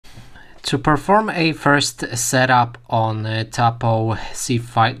To perform a first setup on Tapo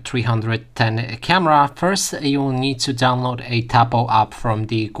C310 Camera, first you will need to download a Tapo app from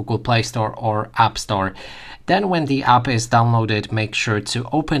the Google Play Store or App Store. Then when the app is downloaded, make sure to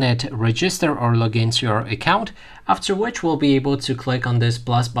open it, register or log into your account, after which we'll be able to click on this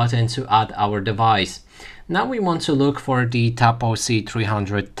plus button to add our device. Now we want to look for the Tapo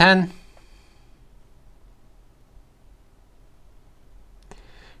C310.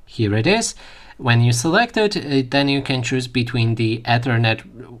 Here it is. When you select it, then you can choose between the Ethernet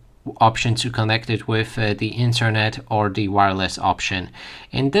option to connect it with the internet or the wireless option.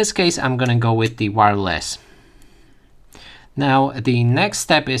 In this case, I'm going to go with the wireless. Now, the next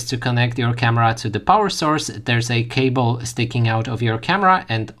step is to connect your camera to the power source. There's a cable sticking out of your camera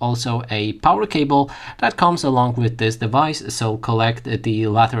and also a power cable that comes along with this device. So collect the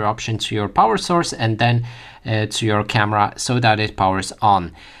latter option to your power source and then to your camera so that it powers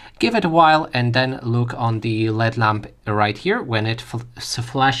on. Give it a while and then look on the LED lamp right here. When it's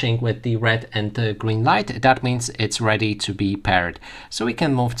flashing with the red and the green light, that means it's ready to be paired. So we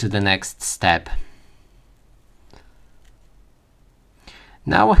can move to the next step.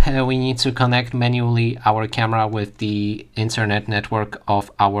 Now we need to connect manually our camera with the internet network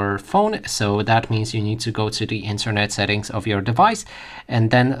of our phone. So that means you need to go to the internet settings of your device and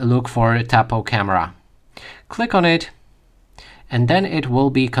then look for Tapo Camera. Click on it. And then it will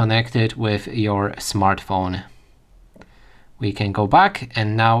be connected with your smartphone. We can go back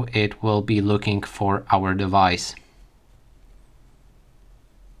and now it will be looking for our device.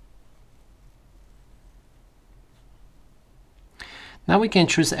 Now we can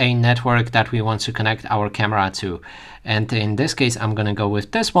choose a network that we want to connect our camera to. And in this case, I'm going to go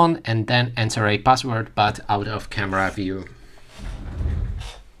with this one and then enter a password, but out of camera view.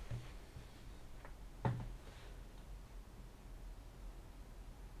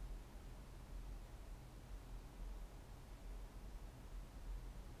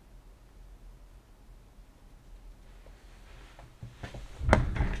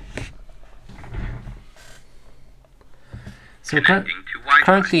 So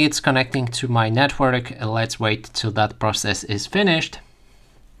currently it's connecting to my network. Let's wait till that process is finished.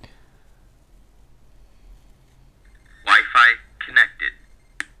 Wi-Fi connected.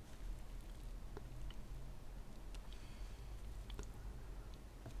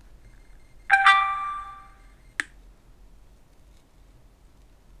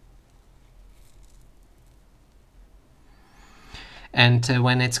 And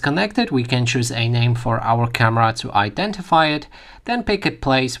when it's connected, we can choose a name for our camera to identify it, then pick a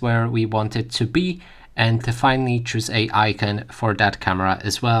place where we want it to be, and finally choose an icon for that camera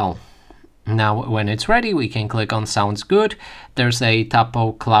as well. Now, when it's ready, we can click on Sounds Good. There's a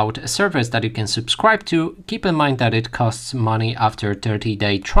Tapo Cloud service that you can subscribe to. Keep in mind that it costs money after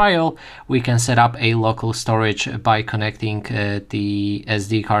 30-day trial. We can set up a local storage by connecting the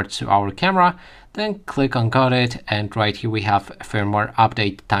SD card to our camera. Then click on Got It, and right here we have firmware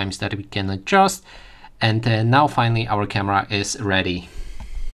update times that we can adjust. And now finally our camera is ready.